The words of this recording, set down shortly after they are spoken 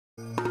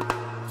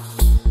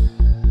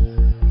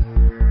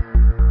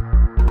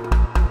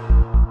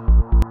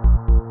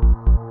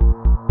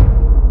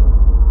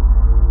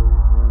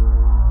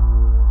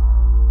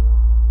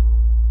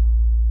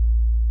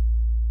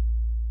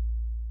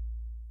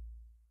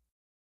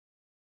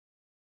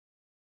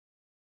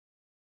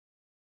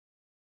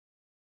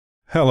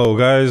Hello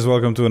guys,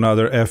 welcome to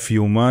another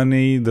FU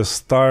Money, the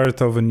start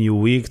of a new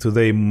week,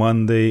 today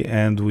Monday,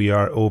 and we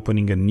are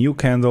opening a new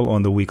candle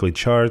on the weekly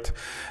chart.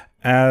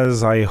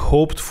 As I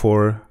hoped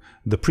for,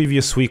 the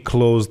previous week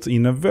closed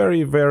in a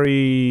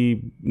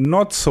very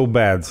not so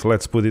bad,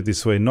 let's put it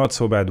this way, not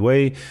so bad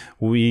way.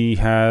 We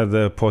had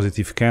a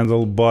positive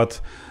candle,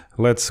 but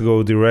let's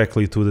go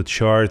directly to the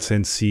charts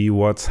and see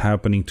what's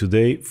happening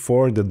today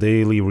for the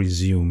daily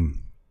resume.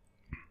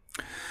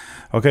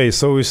 Okay,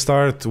 so we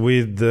start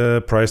with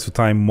the price to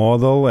time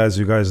model, as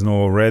you guys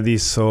know already.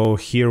 So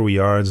here we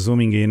are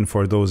zooming in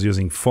for those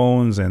using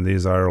phones, and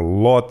these are a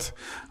lot,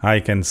 I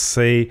can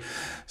say.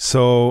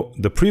 So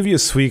the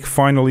previous week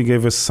finally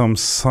gave us some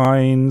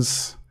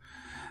signs,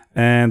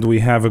 and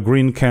we have a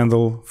green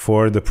candle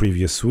for the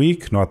previous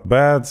week, not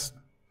bad.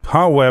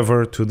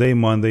 However, today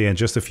Monday and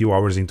just a few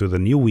hours into the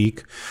new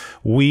week,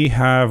 we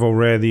have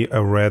already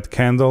a red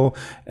candle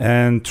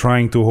and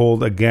trying to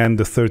hold again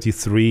the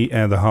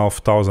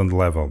 33,500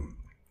 level.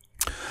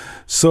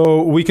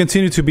 So we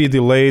continue to be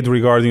delayed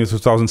regarding the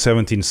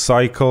 2017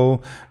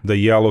 cycle, the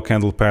yellow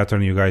candle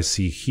pattern you guys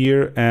see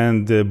here,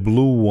 and the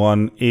blue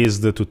one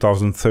is the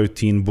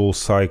 2013 bull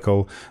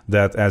cycle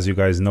that, as you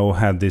guys know,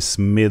 had this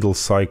middle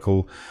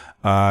cycle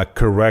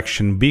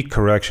correction, big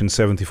correction,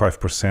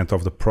 75%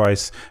 of the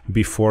price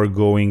before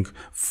going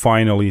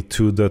finally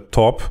to the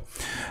top.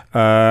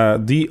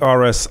 The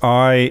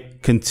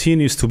RSI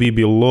continues to be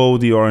below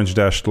the orange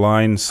dashed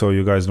line, so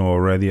you guys know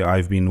already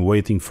I've been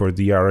waiting for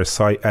the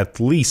RSI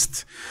at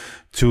least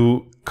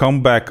to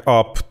come back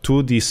up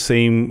to the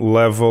same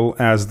level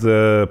as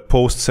the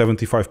post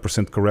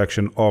 75%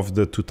 correction of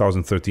the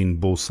 2013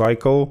 bull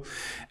cycle,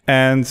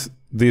 and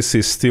this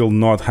is still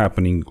not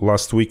happening.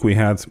 Last week we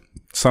had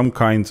some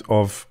kind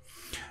of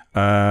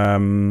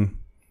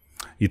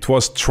it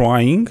was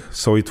trying,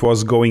 so it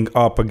was going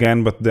up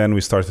again, but then we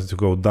started to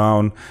go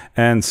down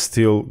and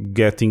still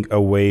getting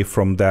away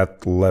from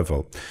that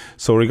level.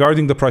 So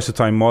regarding the price to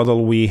time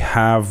model, we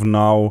have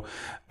now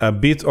a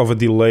bit of a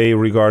delay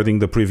regarding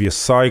the previous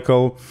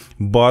cycle,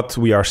 but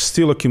we are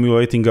still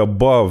accumulating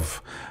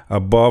above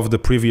the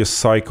previous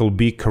cycle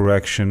big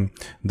correction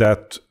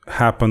that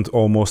happened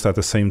almost at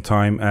the same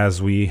time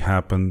as we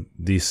happened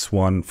this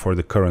one for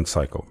the current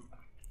cycle.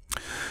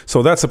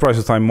 So that's the price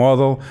to time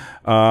model.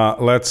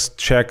 Let's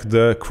check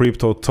the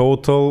crypto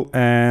total,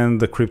 and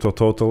the crypto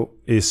total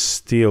is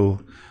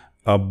still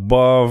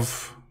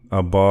above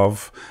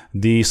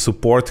the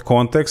support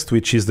context,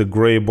 which is the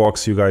gray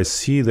box you guys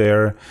see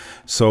there.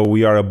 So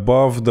we are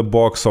above the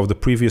box of the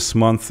previous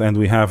month, and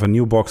we have a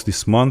new box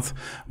this month,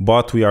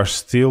 but we are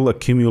still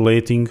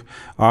accumulating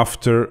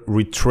after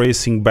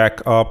retracing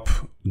back up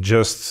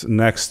just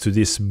next to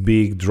this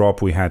big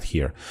drop we had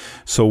here.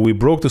 So we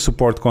broke the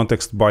support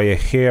context by a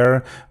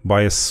hair,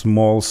 by a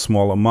small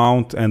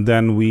amount, and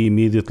then we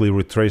immediately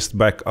retraced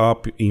back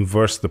up,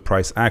 inversed the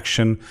price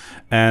action,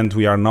 and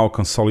we are now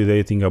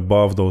consolidating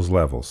above those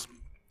levels.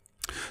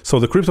 So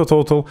the crypto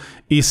total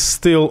is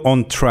still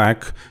on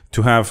track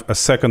to have a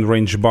second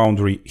range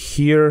boundary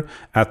here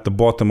at the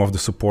bottom of the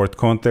support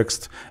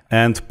context,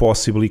 and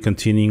possibly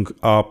continuing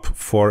up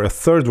for a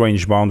third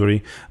range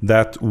boundary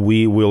that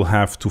we will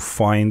have to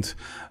find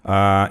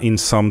in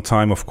some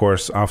time, of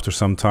course, after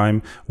some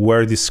time,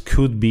 where this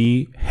could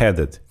be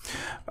headed.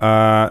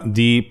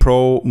 The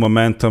pro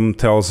momentum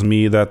tells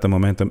me that the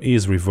momentum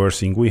is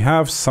reversing. We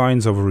have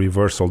signs of a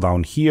reversal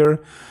down here.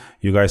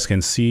 You guys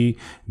can see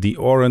the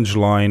orange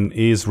line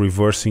is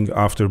reversing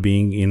after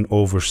being in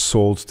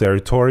oversold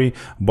territory,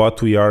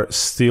 but we are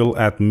still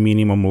at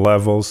minimum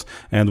levels,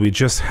 and we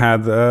just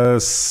had a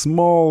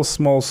small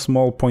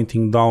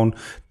pointing down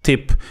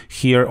tip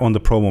here on the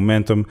pro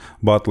momentum,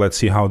 but let's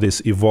see how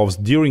this evolves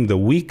during the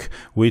week,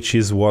 which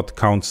is what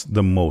counts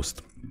the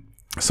most.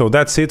 So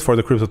that's it for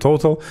the crypto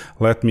total.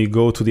 Let me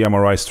go to the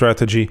MRI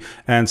strategy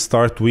and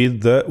start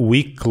with the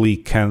weekly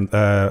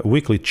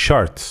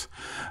chart.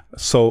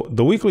 So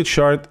the weekly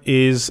chart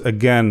is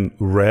again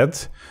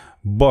red,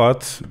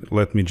 but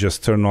let me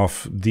just turn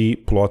off the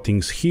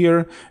plottings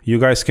here. You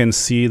guys can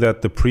see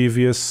that the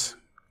previous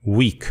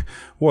week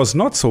was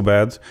not so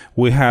bad.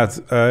 We had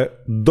a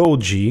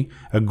doji,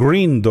 a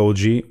green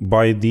doji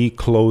by the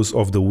close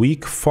of the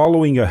week,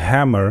 following a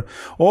hammer,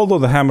 although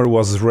the hammer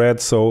was red,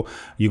 so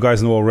you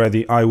guys know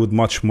already I would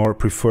much more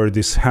prefer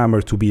this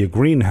hammer to be a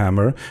green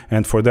hammer,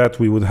 and for that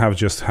we would have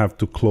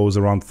to close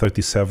around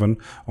 37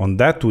 on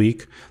that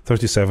week,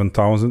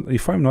 37,000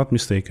 if I'm not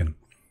mistaken.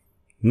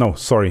 No,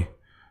 sorry.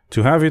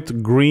 To have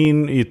it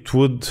green, it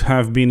would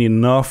have been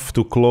enough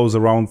to close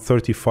around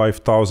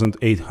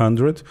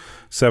 35,800,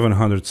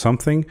 700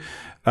 something.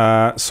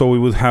 So we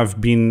would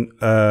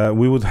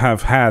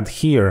have had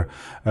here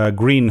a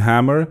green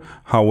hammer.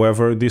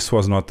 However, this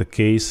was not the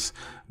case.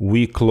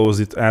 We closed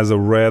it as a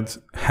red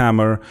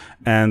hammer,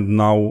 and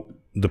now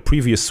the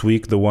previous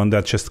week, the one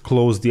that just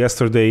closed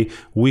yesterday,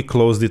 we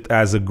closed it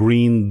as a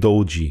green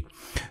doji.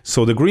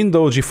 So the green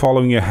doji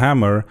following a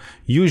hammer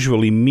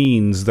usually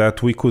means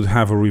that we could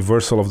have a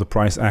reversal of the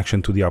price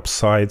action to the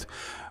upside,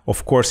 Of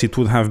course, it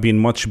would have been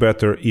much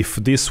better if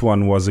this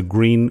one was a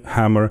green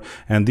hammer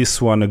and this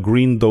one a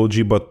green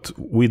doji, but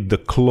with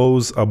the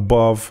close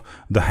above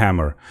the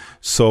hammer.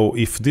 So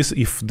if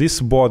this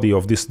body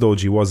of this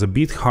doji was a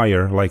bit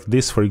higher, like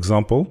this, for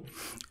example,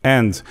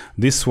 and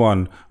this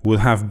one would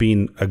have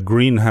been a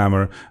green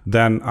hammer,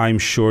 then I'm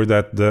sure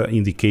that the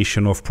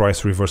indication of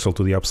price reversal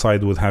to the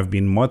upside would have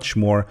been much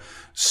more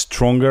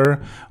stronger,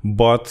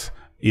 but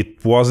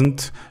it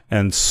wasn't,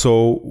 and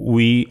so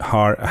we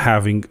are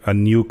having a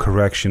new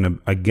correction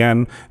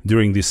again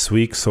during this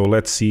week. So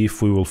let's see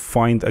if we will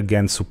find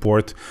again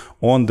support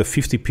on the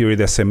 50 period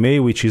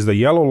SMA, which is the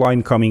yellow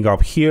line coming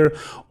up here,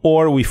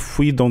 or if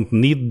we don't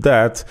need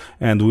that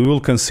and we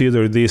will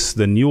consider this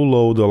the new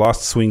low, the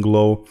last swing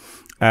low,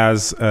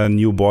 as a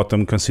new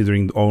bottom,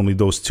 considering only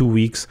those 2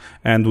 weeks,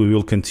 and we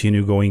will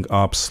continue going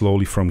up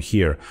slowly from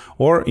here,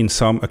 or in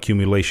some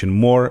accumulation,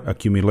 more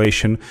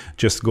accumulation,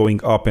 just going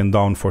up and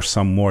down for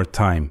some more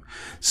time.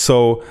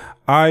 So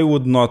I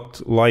would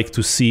not like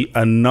to see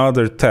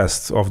another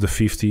test of the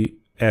 50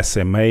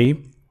 SMA,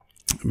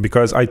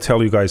 because I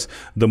tell you guys,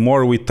 the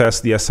more we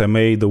test the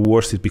SMA, the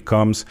worse it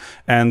becomes,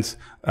 and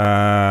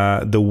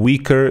the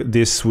weaker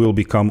this will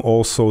become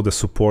also the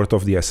support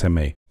of the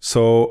SMA.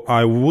 So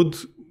I would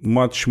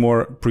much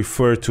more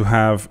prefer to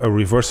have a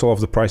reversal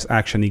of the price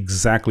action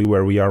exactly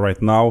where we are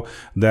right now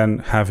than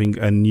having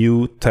a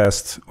new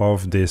test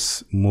of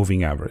this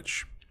moving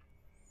average.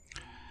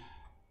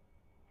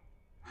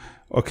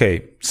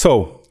 Okay,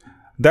 so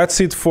that's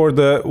it for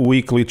the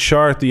weekly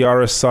chart. The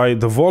RSI,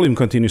 the volume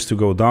continues to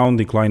go down,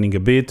 declining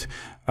a bit.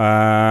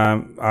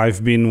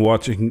 I've been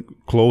watching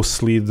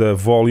closely the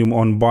volume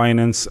on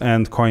Binance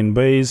and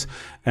Coinbase,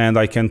 and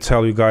I can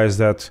tell you guys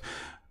that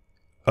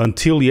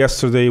until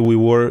yesterday, we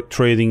were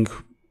trading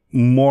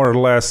more or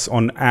less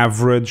on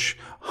average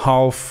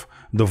half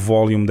the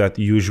volume that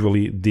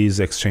usually these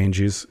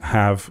exchanges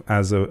have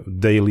as a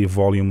daily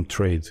volume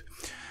trade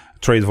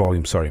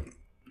volume, sorry.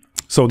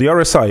 So the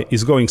RSI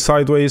is going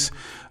sideways,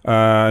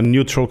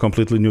 neutral,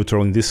 completely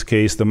neutral in this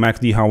case. The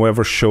MACD,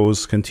 however,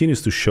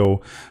 continues to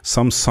show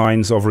some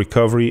signs of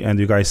recovery, and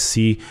you guys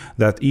see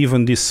that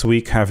even this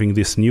week, having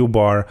this new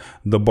bar,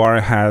 the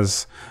bar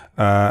has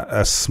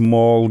a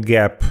small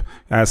gap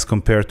as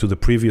compared to the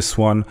previous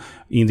one,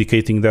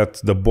 indicating that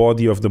the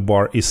body of the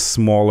bar is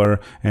smaller,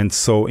 and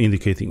so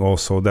indicating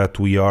also that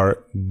we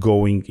are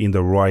going in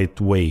the right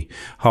way.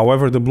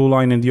 However, the blue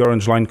line and the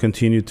orange line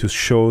continue to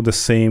show the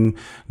same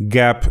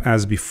gap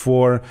as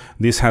before.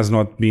 This has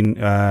not been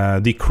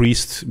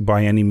decreased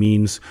by any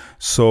means,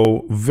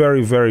 so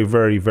very, very,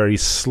 very, very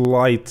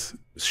slight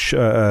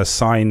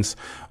signs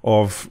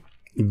of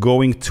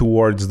going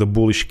towards the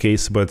bullish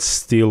case, but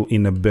still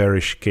in a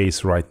bearish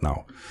case right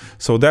now.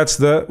 So that's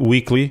the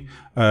weekly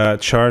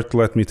chart.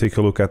 Let me take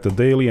a look at the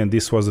daily, and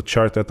this was a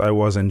chart that I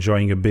was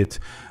enjoying a bit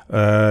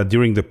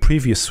during the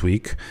previous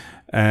week.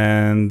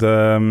 And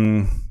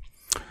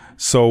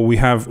so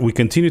we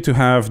continue to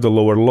have the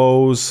lower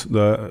lows,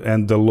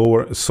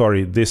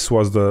 this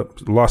was the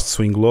last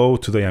swing low.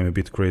 Today I'm a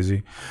bit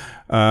crazy.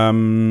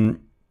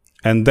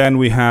 And then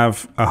we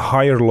have a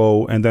higher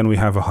low, and then we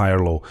have a higher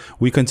low.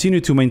 We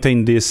continue to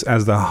maintain this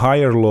as the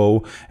higher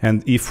low,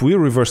 and if we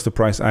reverse the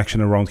price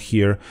action around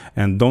here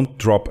and don't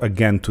drop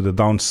again to the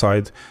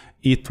downside,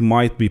 it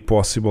might be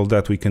possible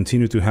that we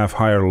continue to have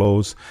higher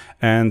lows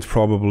and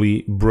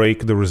probably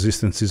break the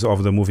resistances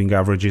of the moving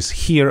averages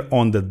here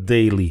on the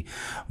daily.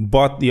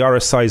 But the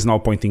RSI is now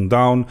pointing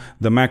down.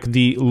 The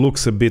MACD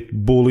looks a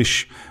bit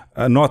bullish.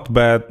 Not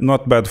bad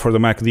for the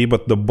MACD,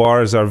 but the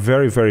bars are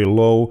very, very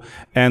low,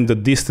 and the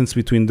distance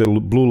between the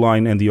blue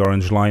line and the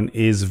orange line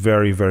is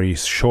very, very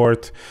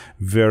short,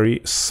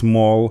 very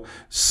small.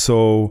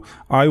 So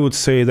I would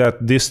say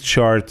that this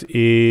chart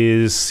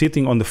is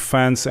sitting on the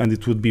fence, and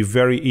it would be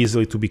very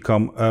easily to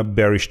become a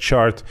bearish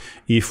chart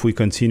if we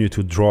continue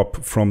to drop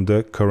from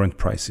the current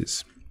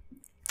prices.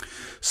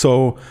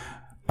 So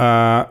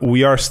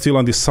we are still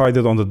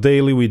undecided on the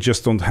daily. We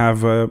just don't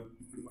have a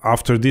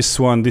after this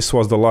one. This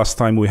was the last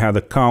time we had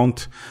a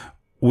count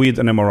with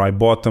an MRI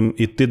bottom.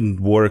 It didn't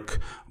work,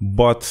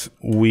 but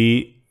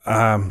we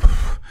have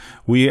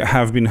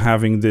been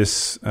having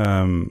this.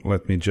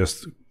 Let me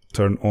just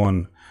turn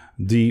on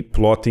the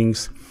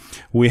plottings.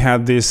 We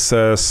had this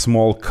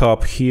small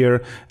cup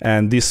here,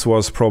 and this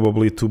was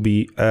probably to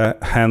be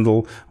a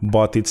handle,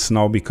 but it's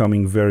now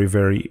becoming very,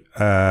 very,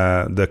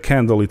 the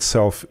candle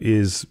itself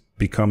is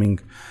becoming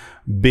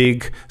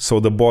big, so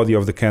the body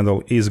of the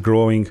candle is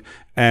growing,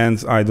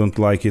 and I don't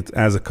like it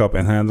as a cup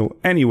and handle.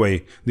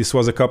 Anyway, this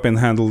was a cup and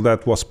handle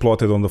that was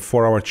plotted on the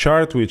 4-hour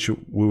chart, which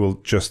we will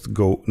just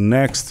go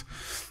next.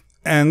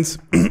 And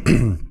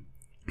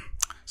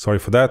sorry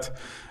for that.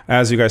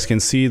 As you guys can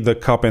see, the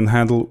cup and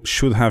handle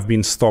should have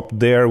been stopped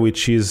there,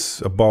 which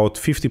is about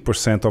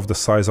 50% of the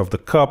size of the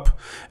cup,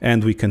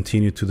 and we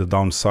continue to the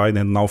downside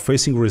and now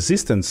facing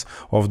resistance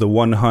of the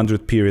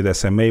 100 period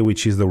SMA,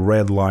 which is the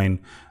red line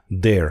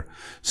there.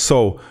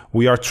 So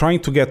we are trying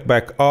to get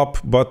back up,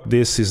 but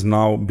this is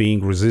now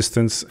being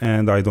resistance,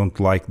 and I don't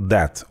like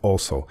that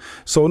also.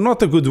 So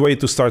not a good way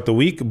to start the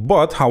week,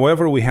 but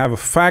however, we have a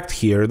fact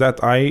here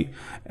that I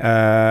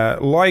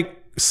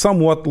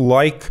somewhat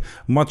like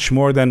much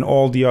more than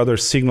all the other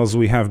signals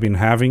we have been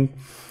having.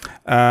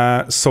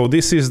 So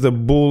this is the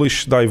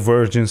bullish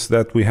divergence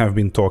that we have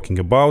been talking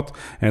about,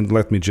 and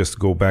let me just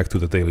go back to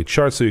the daily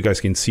chart so you guys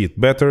can see it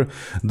better.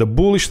 The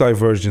bullish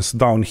divergence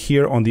down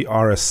here on the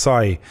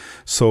RSI,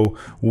 so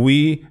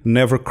we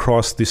never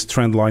crossed this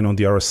trend line on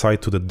the RSI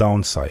to the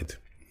downside,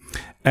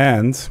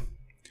 and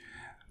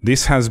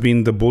this has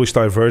been the bullish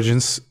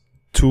divergence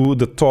to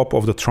the top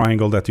of the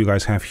triangle that you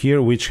guys have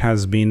here, which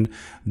has been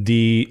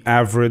the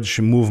average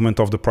movement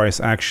of the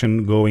price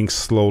action going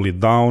slowly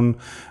down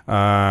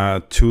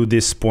to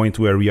this point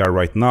where we are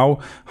right now.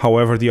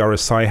 However, the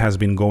RSI has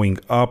been going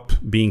up,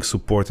 being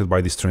supported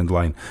by this trend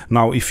line.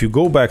 Now, if you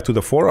go back to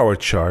the 4-hour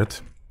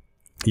chart,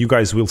 you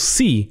guys will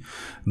see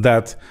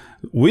that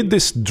with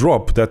this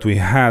drop that we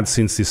had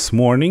since this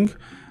morning,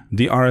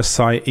 the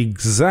RSI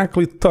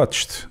exactly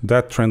touched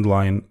that trend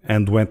line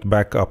and went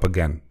back up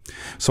again.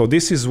 So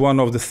this is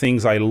one of the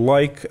things I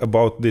like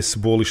about this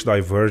bullish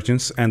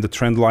divergence and the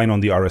trend line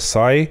on the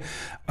RSI.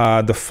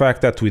 The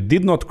fact that we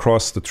did not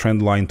cross the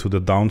trend line to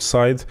the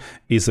downside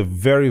is a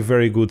very,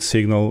 very good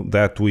signal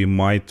that we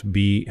might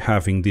be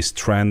having this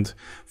trend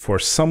for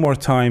some more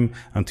time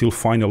until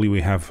finally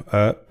we have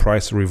a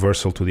price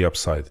reversal to the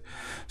upside.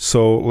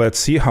 So let's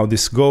see how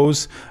this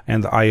goes,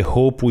 and I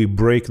hope we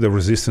break the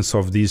resistance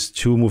of these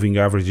two moving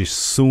averages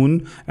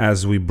soon,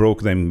 as we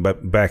broke them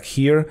back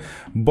here.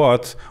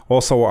 But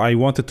also I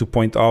wanted to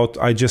point out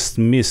I just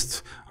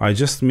missed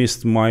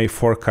my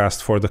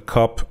forecast for the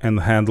cup and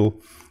handle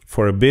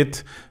for a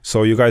bit.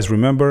 So you guys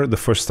remember the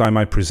first time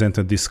I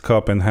presented this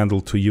cup and handle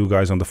to you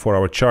guys on the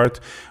 4-hour chart,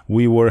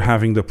 we were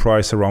having the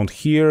price around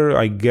here,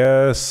 I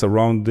guess,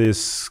 around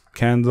this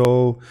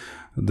candle,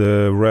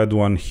 the red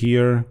one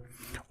here,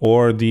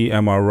 or the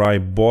MRI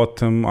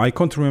bottom. I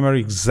can't remember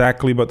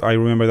exactly, but I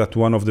remember that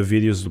one of the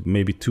videos,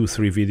 maybe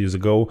 2-3 videos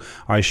ago,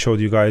 I showed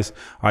you guys,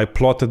 I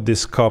plotted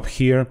this cup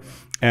here,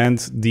 and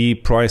the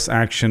price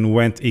action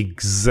went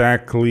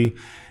exactly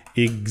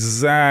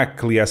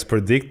as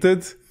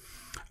predicted,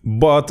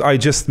 but I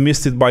just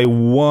missed it by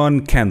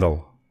one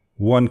candle.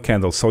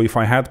 So if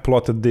I had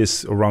plotted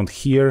this around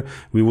here,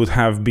 we would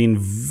have been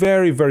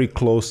very, very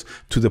close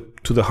to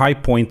the high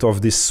point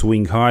of this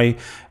swing high,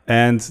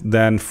 and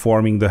then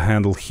forming the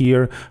handle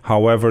here.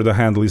 However, the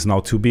handle is now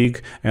too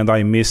big, and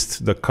I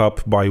missed the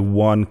cup by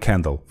one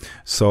candle.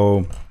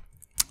 So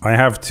I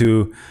have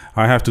to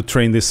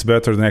train this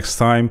better next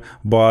time,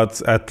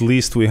 but at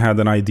least we had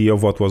an idea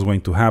of what was going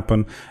to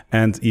happen.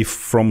 And if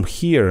from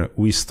here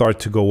we start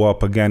to go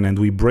up again and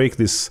we break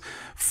this,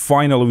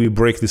 finally we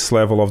break this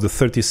level of the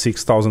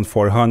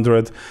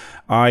 36,400,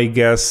 I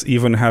guess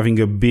even having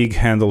a big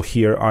handle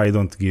here, I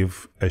don't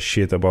give a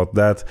shit about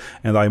that,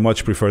 and I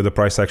much prefer the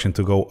price action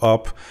to go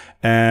up,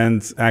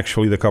 and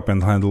actually the cup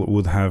and handle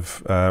would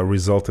have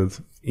resulted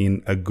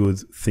in a good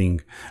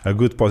thing, a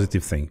good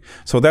positive thing.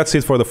 So that's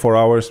it for the 4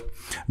 hours.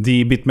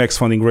 The BitMEX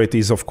funding rate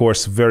is of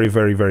course very,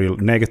 very, very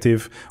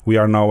negative. We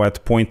are now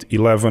at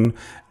 0.11,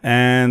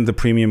 and the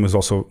premium is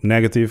also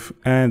negative,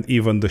 and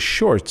even the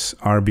shorts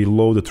are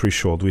below the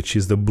threshold, which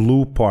is the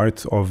blue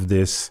part of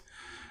this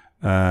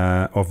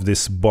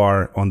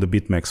bar on the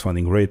BitMEX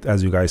funding rate,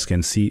 as you guys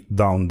can see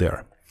down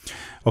there.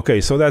 Okay,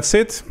 so that's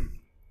it.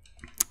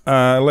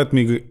 Let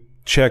me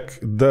check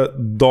the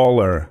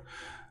dollar.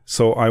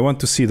 So I want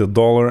to see the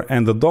dollar,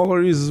 and the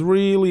dollar is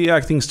really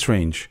acting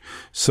strange.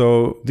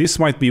 So this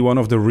might be one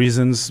of the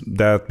reasons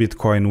that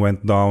Bitcoin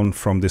went down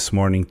from this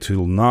morning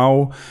till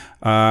now.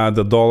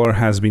 The dollar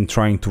has been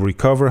trying to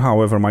recover.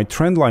 However, my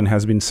trend line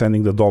has been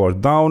sending the dollar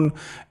down,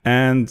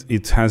 and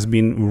it has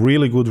been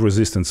really good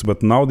resistance.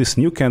 But now this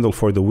new candle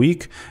for the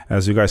week,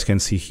 as you guys can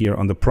see here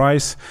on the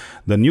price,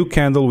 the new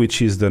candle,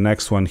 which is the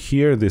next one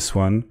here, this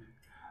one,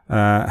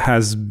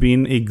 has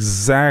been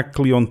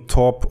exactly on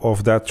top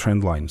of that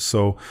trend line.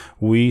 So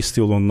we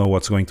still don't know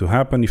what's going to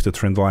happen, if the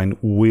trend line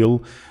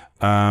will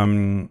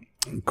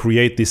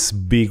create this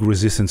big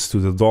resistance to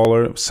the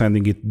dollar,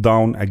 sending it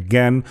down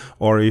again,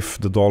 or if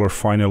the dollar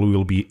finally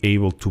will be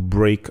able to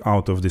break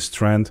out of this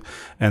trend.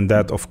 And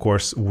that, of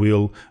course,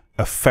 will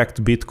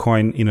affect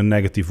Bitcoin in a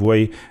negative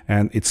way,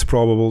 and it's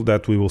probable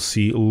that we will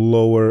see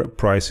lower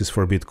prices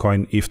for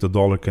Bitcoin if the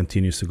dollar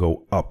continues to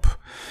go up.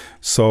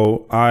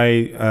 So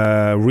I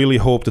really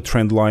hope the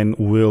trend line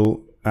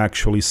will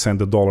actually send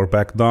the dollar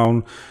back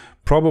down,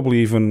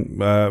 probably even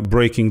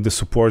breaking the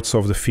supports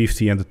of the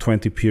 50 and the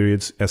 20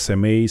 periods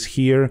SMAs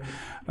here.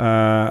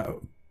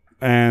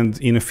 And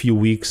in a few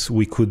weeks,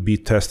 we could be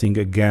testing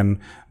again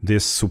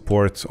this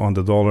support on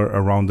the dollar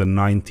around the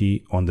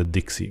 90 on the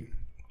Dixie.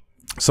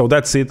 So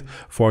that's it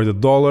for the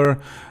dollar.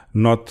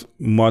 Not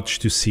much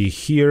to see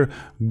here.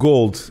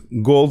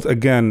 Gold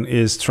again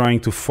is trying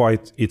to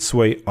fight its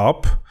way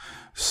up,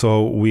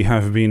 So we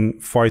have been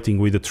fighting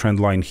with the trend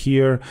line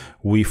here.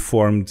 We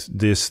formed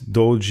this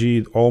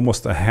doji,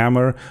 almost a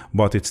hammer,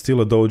 but it's still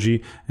a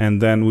doji.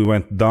 And then we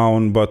went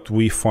down, but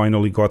we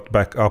finally got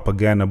back up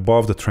again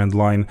above the trend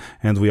line.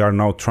 And we are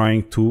now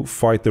trying to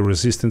fight the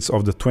resistance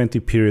of the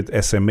 20-period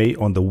SMA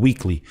on the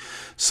weekly.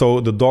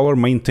 So the dollar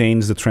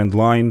maintains the trend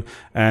line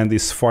and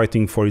is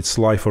fighting for its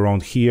life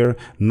around here,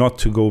 not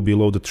to go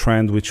below the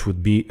trend, which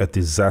would be a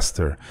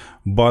disaster.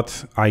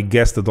 But I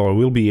guess the dollar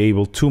will be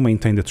able to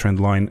maintain the trend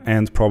line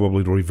and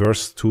probably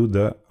reverse to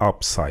the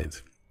upside.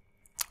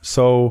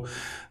 So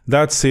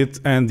that's it.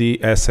 And the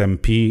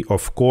S&P,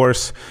 of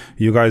course,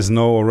 you guys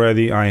know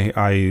already,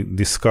 I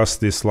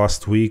discussed this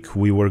last week.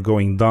 We were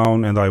going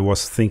down and I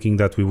was thinking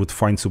that we would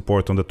find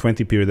support on the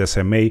 20-period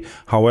SMA.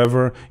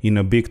 However, in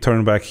a big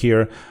turn back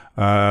here,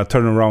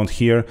 turnaround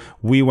here,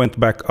 we went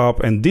back up,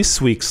 and this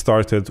week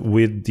started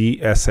with the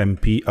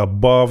S&P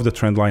above the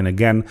trend line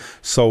again.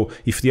 So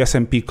if the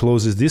S&P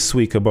closes this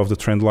week above the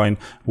trend line,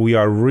 we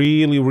are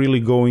really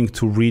going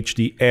to reach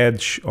the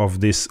edge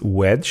of this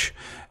wedge.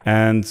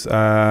 And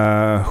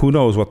who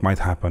knows what might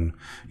happen,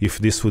 if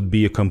this would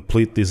be a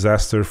complete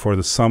disaster for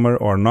the summer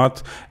or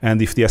not.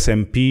 And if the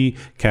S&P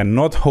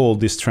cannot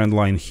hold this trend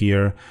line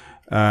here,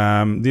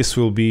 this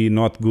will be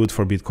not good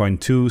for Bitcoin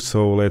too.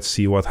 So let's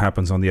see what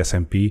happens on the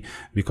S&P,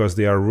 because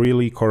they are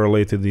really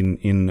correlated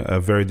in a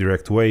very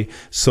direct way.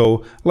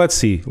 So let's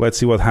see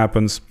what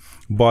happens.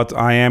 But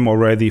I am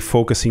already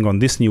focusing on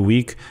this new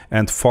week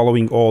and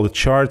following all the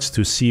charts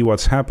to see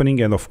what's happening.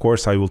 And of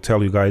course, I will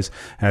tell you guys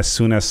as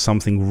soon as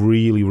something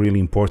really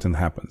important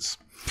happens.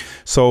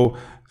 So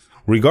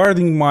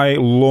regarding my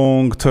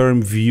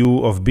long-term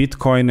view of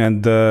Bitcoin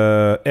and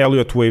the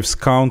Elliott waves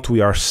count, we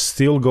are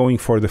still going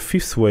for the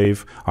 5th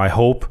wave, I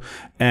hope.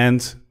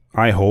 And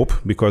I hope,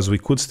 because we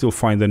could still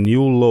find a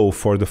new low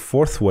for the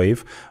 4th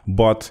wave.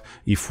 But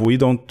if we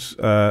don't,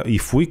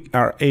 if we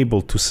are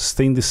able to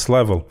sustain this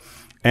level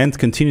and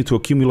continue to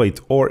accumulate,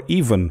 or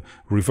even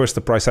reverse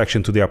the price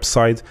action to the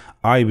upside,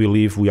 I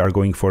believe we are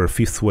going for a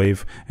 5th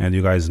wave. And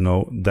you guys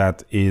know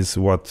that is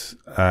what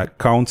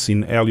counts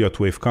in Elliott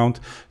wave count.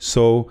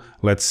 So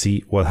let's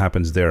see what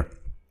happens there.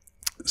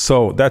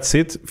 So that's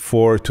it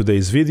for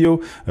today's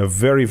video. A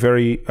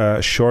very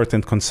short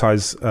and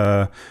concise,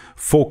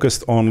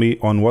 focused only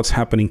on what's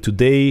happening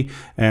today.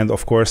 And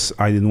of course,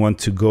 I didn't want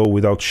to go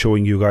without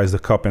showing you guys the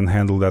cup and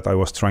handle that I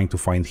was trying to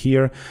find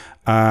here.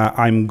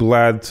 I'm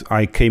glad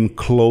I came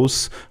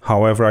close.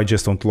 However, I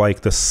just don't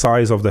like the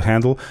size of the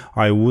handle.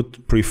 I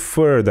would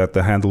prefer that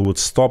the handle would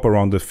stop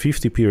around the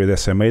 50-period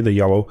SMA, the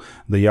yellow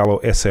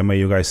SMA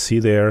you guys see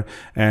there,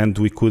 and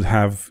we could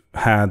have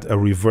had a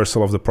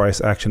reversal of the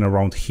price action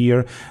around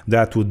here.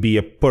 That would be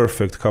a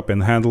perfect cup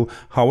and handle.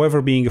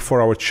 However, being a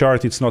 4-hour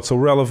chart, it's not so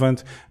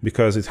relevant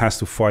because it has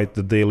to fight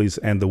the dailies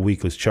and the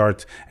weekly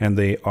chart, and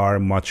they are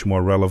much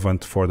more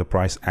relevant for the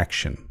price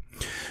action.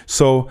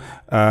 So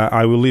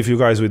I will leave you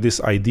guys with this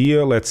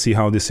idea. Let's see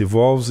how this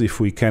evolves. If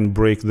we can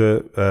break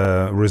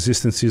the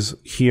resistances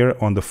here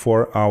on the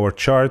 4-hour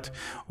chart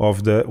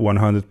of the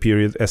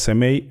 100-period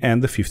SMA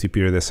and the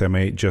 50-period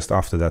SMA just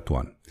after that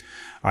one.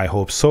 I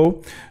hope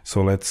so.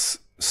 So let's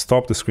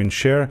stop the screen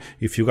share.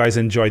 If you guys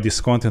enjoyed this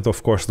content,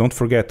 of course, don't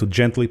forget to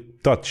gently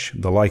touch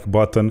the like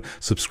button,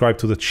 subscribe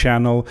to the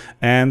channel,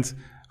 and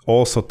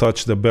also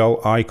touch the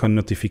bell icon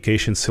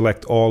notification,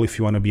 select all if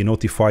you want to be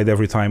notified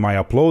every time I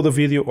upload a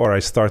video or I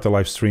start a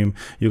live stream.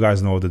 You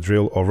guys know the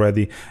drill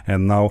already.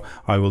 And now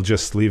I will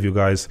just leave you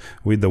guys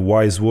with the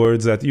wise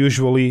words that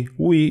usually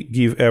we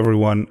give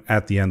everyone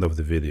at the end of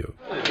the video.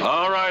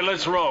 All right,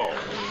 let's roll.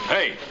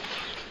 Hey,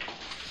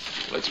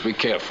 let's be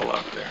careful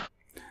out there.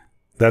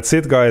 That's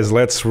it, guys.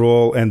 Let's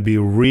roll and be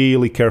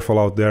really careful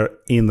out there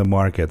in the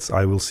markets.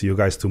 I will see you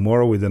guys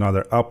tomorrow with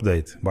another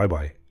update.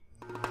 Bye-bye.